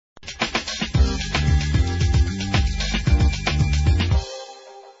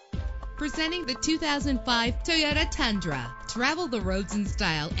Presenting the 2005 Toyota Tundra. Travel the roads in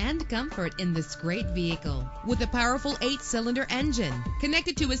style and comfort in this great vehicle. With a powerful 8-cylinder engine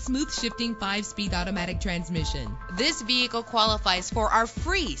connected to a smooth shifting 5-speed automatic transmission. This vehicle qualifies for our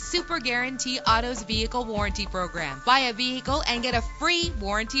free Super Guarantee Autos Vehicle Warranty Program. Buy a vehicle and get a free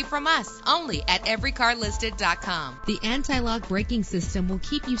warranty from us only at everycarlisted.com. The anti-lock braking system will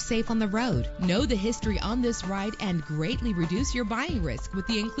keep you safe on the road. Know the history on this ride and greatly reduce your buying risk with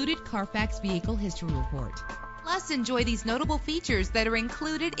the included Carfax Vehicle History Report. Plus, enjoy these notable features that are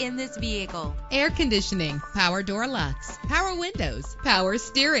included in this vehicle: air conditioning, power door locks, power windows, power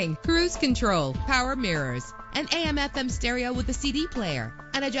steering, cruise control, power mirrors, an AM/FM stereo with a CD player,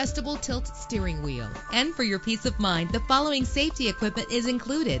 an adjustable tilt steering wheel. And for your peace of mind, the following safety equipment is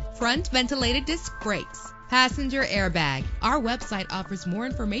included: front ventilated disc brakes, passenger airbag. Our website offers more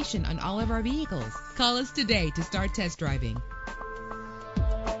information on all of our vehicles. Call us today to start test driving.